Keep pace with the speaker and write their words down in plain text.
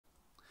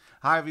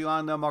Hi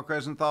everyone, I'm Mark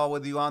Rosenthal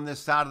with you on this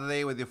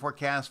Saturday with your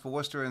forecast for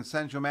Worcester and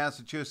Central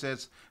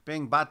Massachusetts,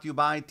 being brought to you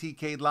by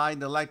TK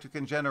Light Electric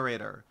and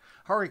Generator.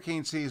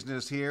 Hurricane season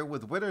is here,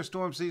 with winter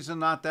storm season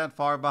not that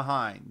far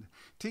behind.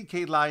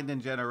 TK Light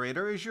and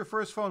Generator is your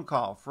first phone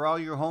call for all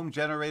your home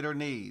generator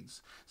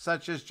needs,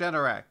 such as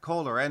Generac,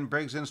 Kohler, and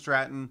Briggs &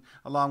 Stratton,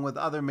 along with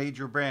other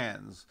major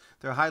brands.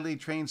 Their highly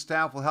trained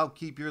staff will help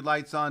keep your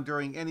lights on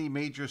during any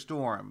major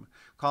storm.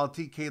 Call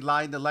TK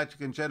Light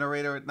Electric and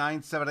Generator at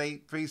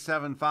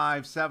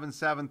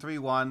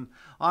 978-375-7731,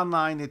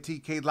 online at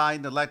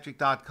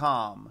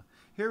tklightenelectric.com.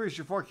 Here is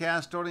your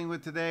forecast. Starting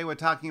with today, we're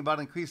talking about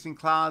increasing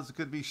clouds. It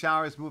could be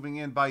showers moving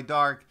in by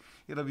dark.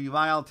 It'll be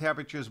mild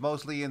temperatures,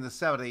 mostly in the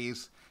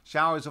 70s.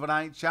 Showers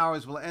overnight.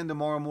 Showers will end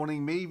tomorrow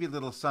morning. Maybe a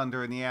little sun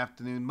during the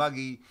afternoon.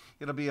 Muggy.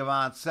 It'll be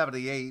about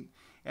 78.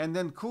 And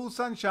then cool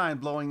sunshine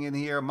blowing in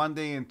here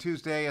Monday and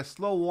Tuesday. A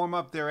slow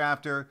warm-up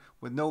thereafter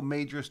with no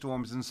major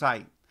storms in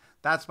sight.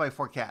 That's my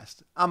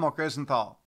forecast. I'm Mark Rosenthal.